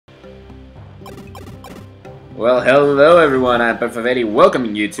Well, hello everyone, I'm Perfetti,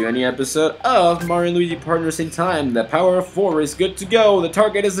 welcoming you to any episode of Mario and Luigi Partners in Time. The power of 4 is good to go. The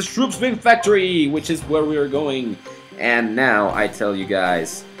target is the Shroopspin Factory, which is where we are going. And now, I tell you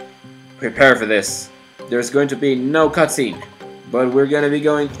guys, prepare for this. There's going to be no cutscene, but we're going to be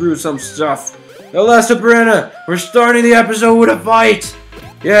going through some stuff. Elastobrana, we're starting the episode with a fight!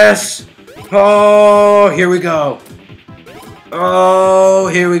 Yes! Oh, here we go. Oh,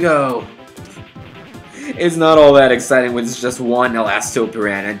 here we go. It's not all that exciting when it's just one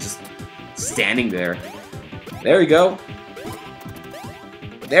Elastobrana just standing there. There we go.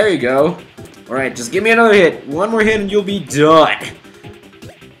 There you go. Alright, just give me another hit. One more hit and you'll be done.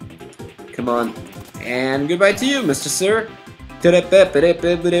 Come on. And goodbye to you, Mr. Sir. Good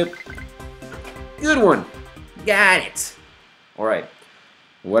one. Got it. Alright.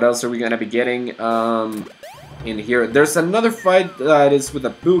 What else are we gonna be getting? In here. There's another fight that is with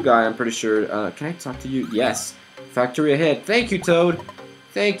a Boo guy, I'm pretty sure. Can I talk to you? Yes. Factory ahead. Thank you, Toad.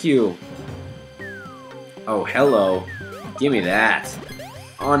 Thank you. Oh, hello. Give me that.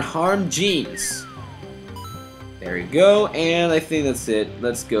 Unharmed jeans. There we go. And I think that's it.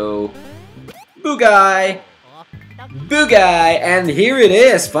 Let's go. Boo guy. Boo guy. And here it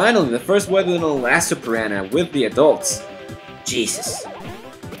is. Finally, the first weapon in Elastobrana with the adults. Jesus.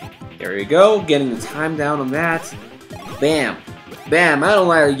 There we go, getting the time down on that. Bam. Bam, I don't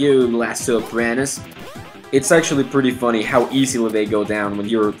like you, Elastobranas. It's actually pretty funny how easily they go down when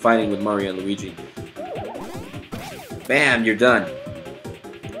you're fighting with Mario and Luigi. Bam, you're done.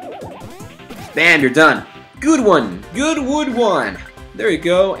 Bam, you're done. Good one. Good wood one. There you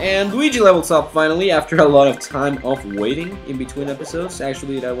go, and Luigi levels up finally after a lot of time of waiting in between episodes.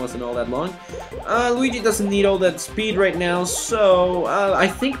 Actually, that wasn't all that long. Luigi doesn't need all that speed right now, so I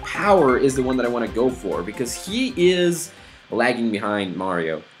think power is the one that I want to go for, because he is lagging behind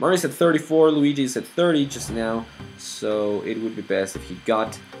Mario. Mario's at 34, Luigi's at 30 just now, so it would be best if he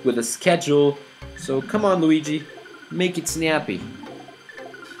got with a schedule. So come on, Luigi, make it snappy.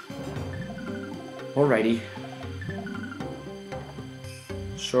 Alrighty.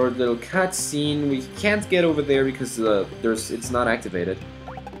 Short little cutscene. We can't get over there because it's not activated.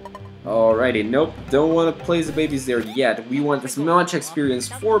 Alrighty, nope, don't want to place the babies there yet. We want as much experience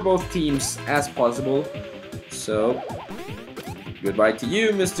for both teams as possible. So, goodbye to you,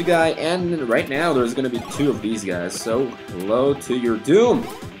 Mr. Guy. And right now, there's gonna be 2 of these guys. So, hello to your doom.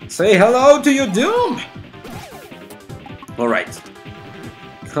 Say hello to your doom. Alright.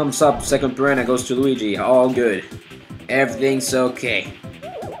 Comes up, second piranha goes to Luigi. All good. Everything's okay.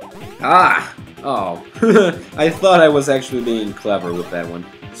 Ah! Oh. I thought I was actually being clever with that one.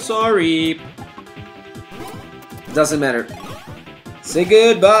 Sorry. Doesn't matter. Say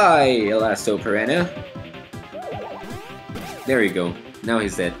goodbye, Elastobrana. There you go. Now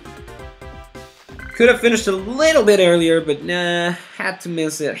he's dead. Could have finished a little bit earlier, but nah. Had to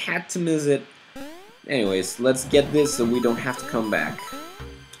miss it. Had to miss it. Anyways, let's get this so we don't have to come back.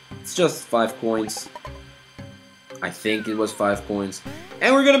 It's just 5 coins. I think it was 5 coins.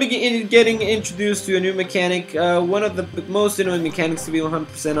 And we're gonna be getting introduced to a new mechanic, one of the most annoying mechanics, to be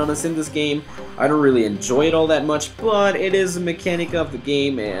 100% honest, in this game. I don't really enjoy it all that much, but it is a mechanic of the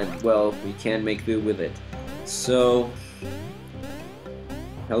game, and, well, we can make do with it. So,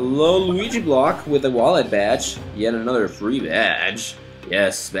 hello Luigi block with a wallet badge. Yet another free badge.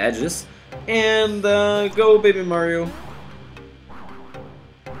 Yes, badges. And, go Baby Mario.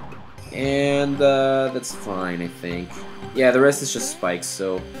 And, that's fine, I think. Yeah, the rest is just spikes,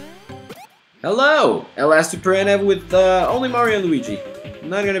 so... Hello! Elastobrana with, only Mario and Luigi.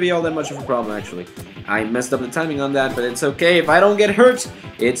 Not gonna be all that much of a problem, actually. I messed up the timing on that, but it's okay. If I don't get hurt,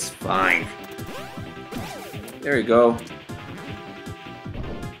 it's fine. There you go.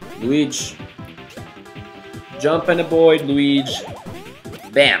 Luigi. Jump and avoid, Luigi.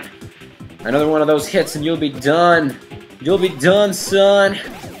 Bam! Another one of those hits and you'll be done. You'll be done, son.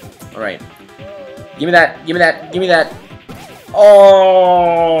 Alright. Give me that, give me that, give me that.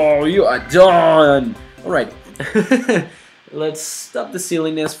 Oh, you are done. Alright. Let's stop the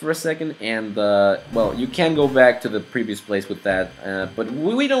silliness for a second and, well, you can go back to the previous place with that, but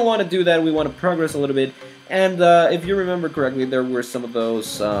we don't want to do that. We want to progress a little bit. And, if you remember correctly, there were some of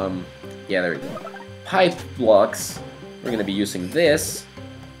those, yeah, there we go. Pipe blocks. We're going to be using this.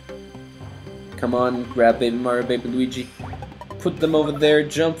 Come on, grab Baby Mario, Baby Luigi. Put them over there,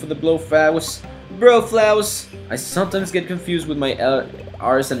 jump for the blowflowers. Broflowers! I sometimes get confused with my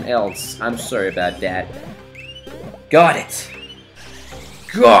R's and L's. I'm sorry about that. Got it!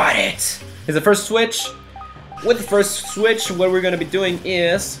 Got it! Here's the first switch. With the first switch, what we're gonna be doing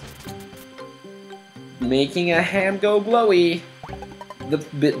is making a hand go glowy.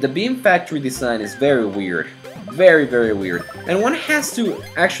 the Beam Factory design is very weird. Very, very weird. And one has to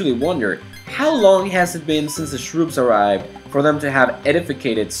actually wonder, how long has it been since the Shroops arrived for them to have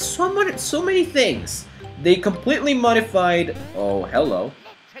edificated so many things? They completely modified... Oh, hello.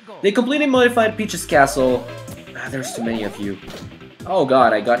 They completely modified Peach's Castle. Ah, there's too many of you. Oh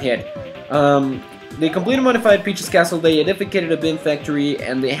god, I got hit. They completely modified Peach's Castle, they edificated a Beam Factory,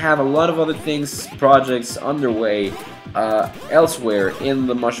 and they have a lot of other things, projects underway elsewhere in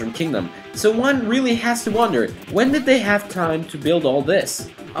the Mushroom Kingdom. So one really has to wonder, when did they have time to build all this?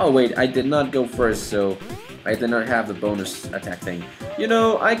 Oh wait, I did not go first, so I did not have the bonus attack thing. You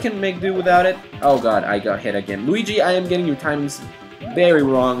know, I can make do without it. Oh god, I got hit again. Luigi, I am getting your timings very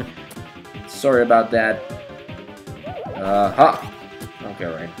wrong. Sorry about that. Okay,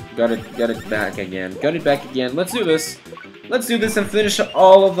 alright. Got it back again. Got it back again. Let's do this. Let's do this and finish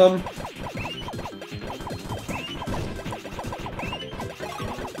all of them.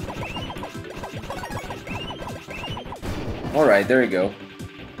 Alright, there we go.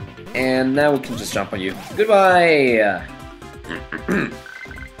 And now we can just jump on you. Goodbye!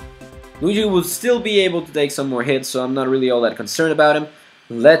 Luigi will still be able to take some more hits, so I'm not really all that concerned about him.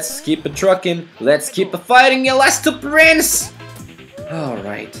 Let's keep it trucking. Let's keep it fighting, Elasto Prince!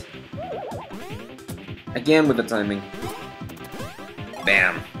 Alright. Again with the timing.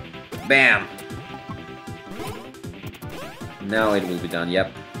 Bam. Bam. Now it will be done,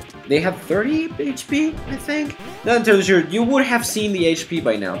 yep. They have 30 HP, I think? Not entirely sure. You would have seen the HP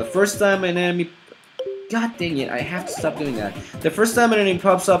by now. The first time an enemy... God dang it, I have to stop doing that. The first time an enemy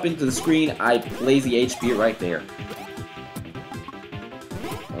pops up into the screen, I place the HP right there.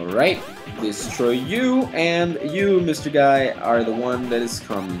 Alright, destroy you, and you, Mr. Guy, are the one that is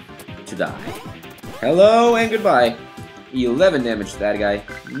come to die. Hello and goodbye. 11 damage to that guy.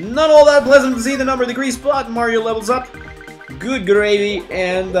 Not all that pleasant to see the number decrease, but Mario levels up. Good gravy,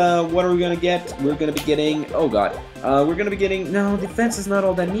 and what are we gonna get? We're gonna be getting... Oh god. We're gonna be getting... No, defense is not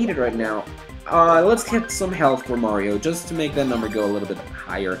all that needed right now. Let's get some health for Mario, just to make that number go a little bit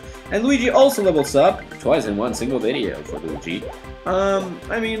higher. And Luigi also levels up, twice in one single video for Luigi.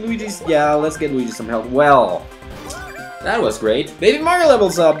 I mean, Luigi's... Yeah, let's get Luigi some health. Well, that was great. Baby Mario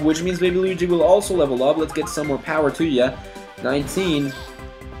levels up, which means Baby Luigi will also level up. Let's get some more power to ya. 19.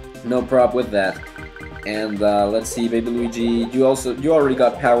 No prob with that. And let's see, Baby Luigi, you already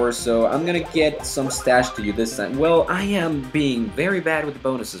got power, so I'm gonna get some stash to you this time. Well, I am being very bad with the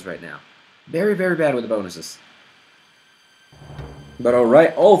bonuses right now. Very, very bad with the bonuses. But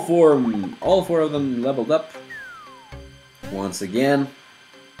alright, all four of them leveled up. Once again.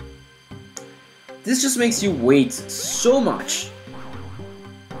 This just makes you wait so much.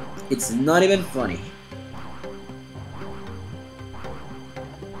 It's not even funny.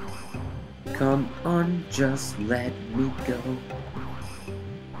 Come on, just let me go.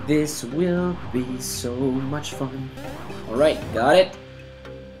 This will be so much fun. Alright, got it.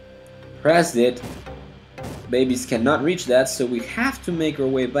 Pressed it. Babies cannot reach that, so we have to make our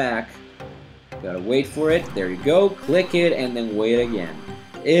way back. Gotta wait for it. There you go. Click it and then wait again.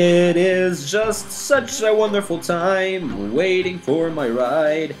 It is just such a wonderful time waiting for my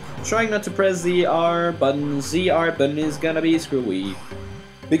ride. Trying not to press the R button. The R button is gonna be screwy.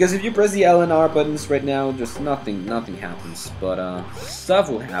 Because if you press the L and R buttons right now, just nothing happens. But stuff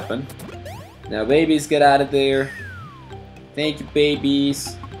will happen. Now babies, get out of there. Thank you,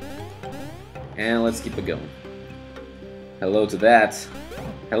 babies. And let's keep it going. Hello to that.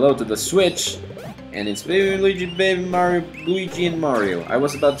 Hello to the Switch. And it's Baby Luigi, Baby Mario, Luigi and Mario. I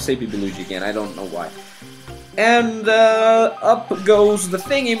was about to say Baby Luigi again, I don't know why. And up goes the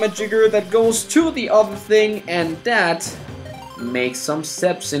thingy-majigger that goes to the other thing, and that makes some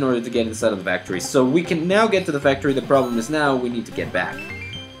steps in order to get inside of the factory. So we can now get to the factory. The problem is now we need to get back.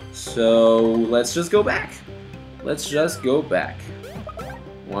 So let's just go back. Let's just go back.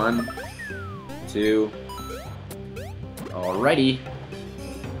 1, 2. Alrighty.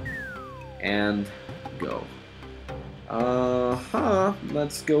 And go.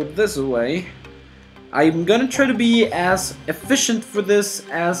 Let's go this way. I'm gonna try to be as efficient for this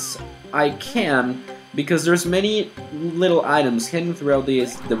as I can, because there's many little items hidden throughout the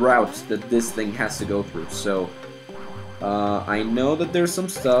route that this thing has to go through. So I know that there's some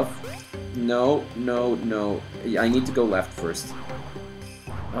stuff. No. I need to go left first.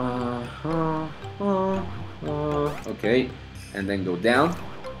 Okay, and then go down.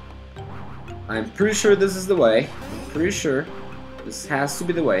 I'm pretty sure this is the way. I'm pretty sure this has to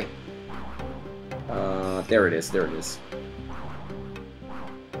be the way. There it is. There it is.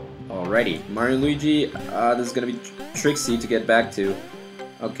 Alrighty, Mario and Luigi. This is gonna be tricksy to get back to.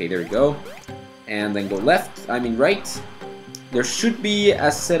 Okay, there we go. And then go left. I mean right. There should be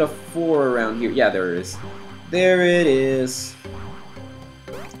a set of 4 around here. Yeah, there is. There it is.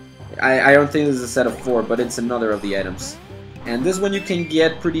 I don't think this is a set of 4, but it's another of the items. And this one you can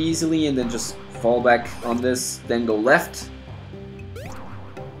get pretty easily and then just fall back on this, then go left.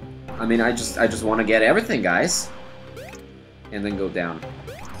 I mean, I just want to get everything, guys. And then go down.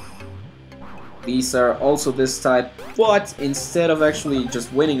 These are also this type, but instead of actually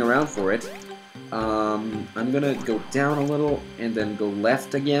just waiting around for it, I'm gonna go down a little and then go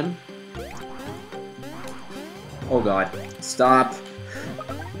left again. Oh god, stop.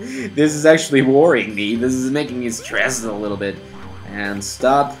 This is actually worrying me. This is making me stressed a little bit. And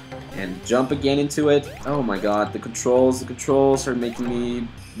stop. And jump again into it. Oh my god, the controls are making me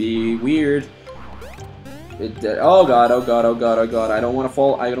be weird. Oh god, oh god, oh god, oh god. I don't want to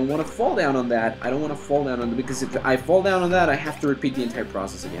fall down on that. I don't want to fall down on it, because if I fall down on that, I have to repeat the entire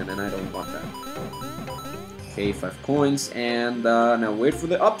process again, and I don't want that. Okay, 5 coins, and now wait for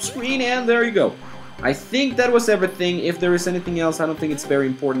the up screen, and there you go. I think that was everything. If there is anything else, I don't think it's very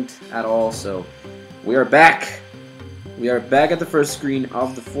important at all. So, we are back. We are back at the first screen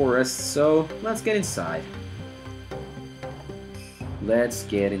of the forest, so let's get inside. Let's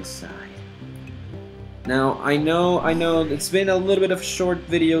get inside. Now, I know, it's been a little bit of short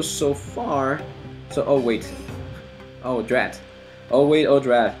video so far. So, oh wait. Oh, drat. Oh wait, oh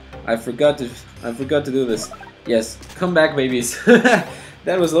drat. I forgot to do this. Yes, come back, babies.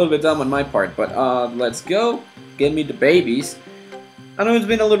 That was a little bit dumb on my part, but let's go. Get me the babies. I know it's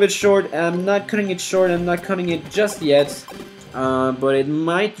been a little bit short. I'm not cutting it short. I'm not cutting it just yet. But it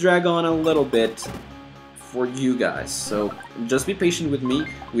might drag on a little bit for you guys. So just be patient with me.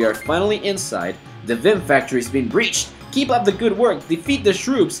 We are finally inside. The Vim factory's been breached. Keep up the good work. Defeat the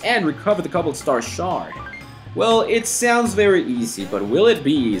Shroops and recover the Cobbled Star Shard. Well, it sounds very easy, but will it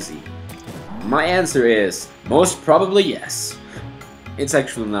be easy? My answer is most probably yes. It's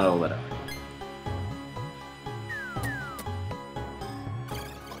actually not all that hard.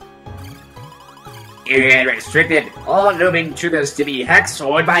 Area restricted. All looming triggers to be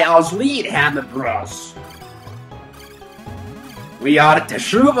hexed by us lead hammer bros. We are the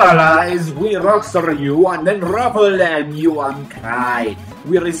Shuvalize. We rockstar you and then ruffle and you and cry.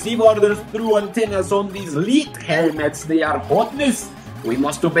 We receive orders through antennas on these lead helmets. They are hotness. We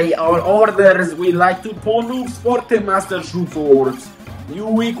must obey our orders. We like to pull noobs for the Master Shufors.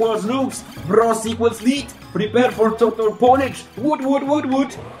 U equals noobs. Bros equals lead. Prepare for total pillage.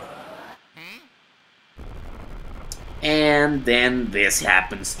 Wood. And then this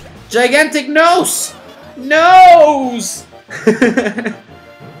happens. Gigantic nose! Nose!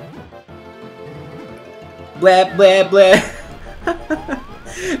 Blah, blah, blah.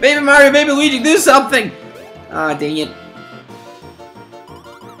 Baby Mario, Baby Luigi, do something! Ah, dang it.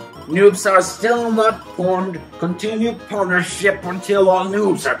 Noobs are still not formed. Continue partnership until all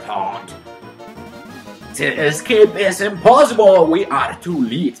noobs are pawned. To escape is impossible. We are too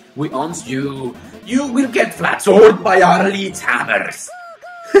late. We own you. You will get flat sword by our elite hammers.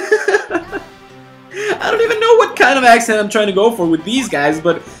 I don't even know what kind of accent I'm trying to go for with these guys,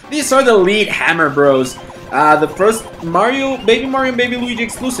 but these are the lead hammer bros. The first Baby Mario and Baby Luigi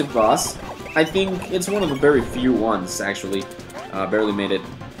exclusive boss. I think it's one of the very few ones, actually. Barely made it.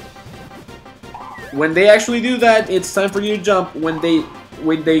 When they actually do that, it's time for you to jump. When they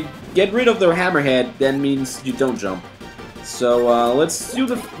get rid of their hammerhead, that means you don't jump. So let's do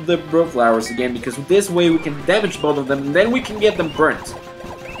the bro flowers again, because this way we can damage both of them, and then we can get them burnt.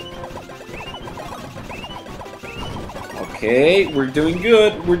 Okay, we're doing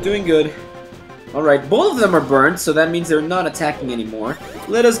good. We're doing good. Alright, both of them are burnt, so that means they're not attacking anymore.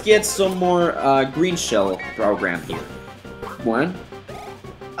 Let us get some more green shell program here. One.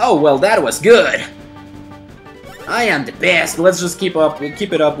 Oh, well, that was good. I am the best. Let's just keep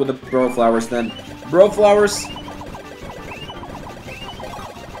it up with the bro flowers then. Bro flowers.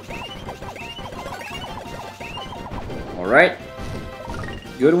 Alright.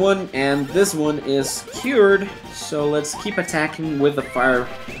 Good one, and this one is cured, so let's keep attacking with the fire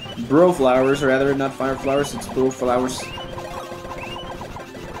bro flowers, or rather, not fire flowers, it's bro flowers.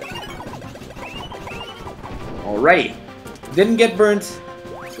 Alright. Didn't get burnt,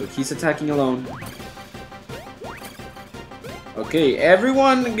 so he's attacking alone. Okay,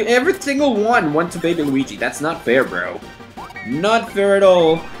 every single one went to Baby Luigi. That's not fair, bro. Not fair at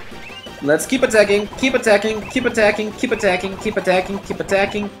all. Let's keep attacking, keep attacking, keep attacking, keep attacking, keep attacking, keep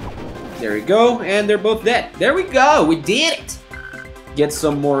attacking. There we go, and they're both dead. There we go, we did it! Get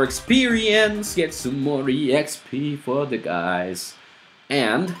some more experience, get some more EXP for the guys.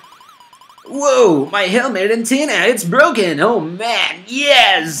 And... whoa, my helmet antenna, it's broken! Oh man,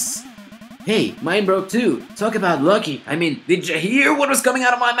 yes! Hey, mine broke too. Talk about lucky. I mean, did you hear what was coming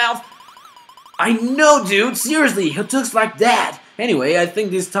out of my mouth? I know, dude. Seriously, it talks like that. Anyway, I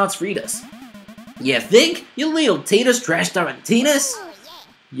think these tots freed us. You think? You little taters trashed our antennas?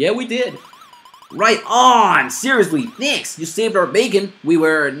 Yeah, we did. Right on! Seriously, thanks! You saved our bacon. We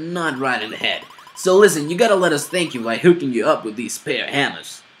were not right in the head. So listen, you gotta let us thank you by hooking you up with these spare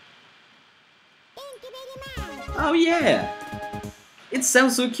hammers. Oh yeah! It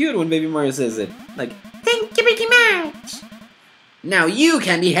sounds so cute when Baby Mario says it. Like, thank you very much! Now you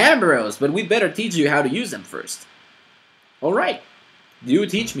can be hammer bros, but we better teach you how to use them first. alright, you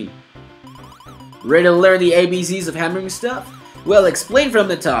teach me. Ready to learn the ABCs of hammering stuff? Well, explain from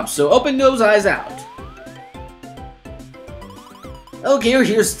the top, so open those eyes out. Okay,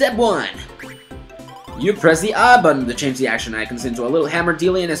 here's step 1. You press the R button to change the action icons into a little hammer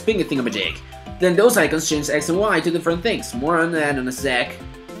dealy and a spinny thingamajig. Then those icons change X and Y to different things. More on that in a sec.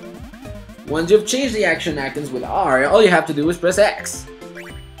 Once you've changed the action icons with R, all you have to do is press X.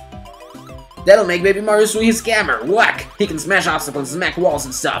 That'll make Baby Mario swing his hammer. Whack! He can smash obstacles and smack walls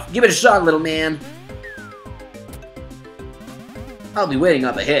and stuff. Give it a shot, little man. I'll be waiting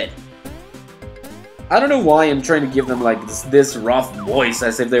up ahead. I don't know why I'm trying to give them like this rough voice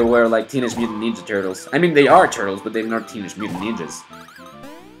as if they were like Teenage Mutant Ninja Turtles. I mean, they are turtles, but they're not Teenage Mutant Ninjas.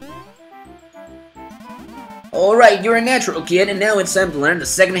 Alright, you're a natural kid, and now it's time to learn the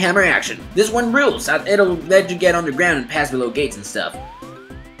second hammer action. This one rules. It'll let you get underground and pass below gates and stuff.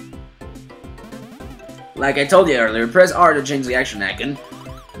 Like I told you earlier, press R to change the action icon.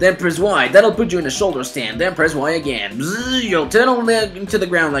 Then press Y, that'll put you in a shoulder stand, then press Y again. Bzzz, you'll tunnel into the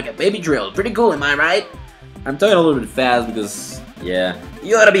ground like a baby drill. Pretty cool, am I right? I'm talking a little bit fast because, yeah.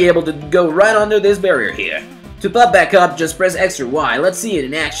 You ought to be able to go right under this barrier here. To pop back up, just press X or Y. Let's see it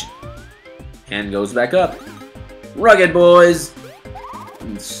in action. And goes back up. Rugged boys!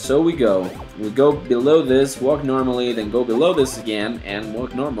 And so we go. We go below this, walk normally, then go below this again, and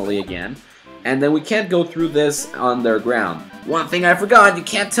walk normally again. And then we can't go through this underground. One thing I forgot, you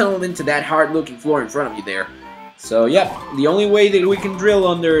can't tunnel into that hard-looking floor in front of you there. So, yep, the only way that we can drill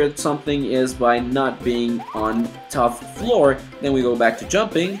under something is by not being on tough floor. Then we go back to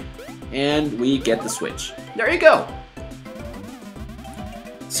jumping, and we get the switch. There you go!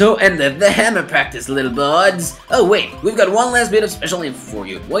 So ended the hammer practice, little buds. Oh wait, we've got one last bit of special info for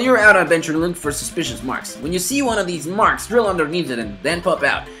you. While you're out on adventure, look for suspicious marks. When you see one of these marks, drill underneath it and then pop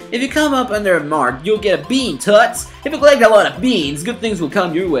out. If you come up under a mark, you'll get a bean, tuts. If you collect a lot of beans, good things will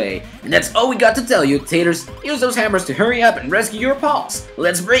come your way. And that's all we got to tell you, taters. Use those hammers to hurry up and rescue your paws.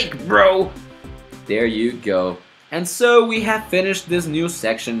 Let's break, bro. There you go. And so we have finished this new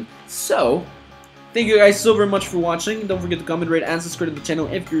section. So, thank you guys so very much for watching. Don't forget to comment, rate, and subscribe to the channel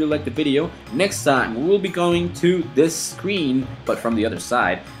if you really liked the video. Next time, we will be going to this screen, but from the other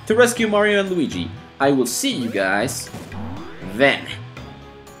side, to rescue Mario and Luigi. I will see you guys then.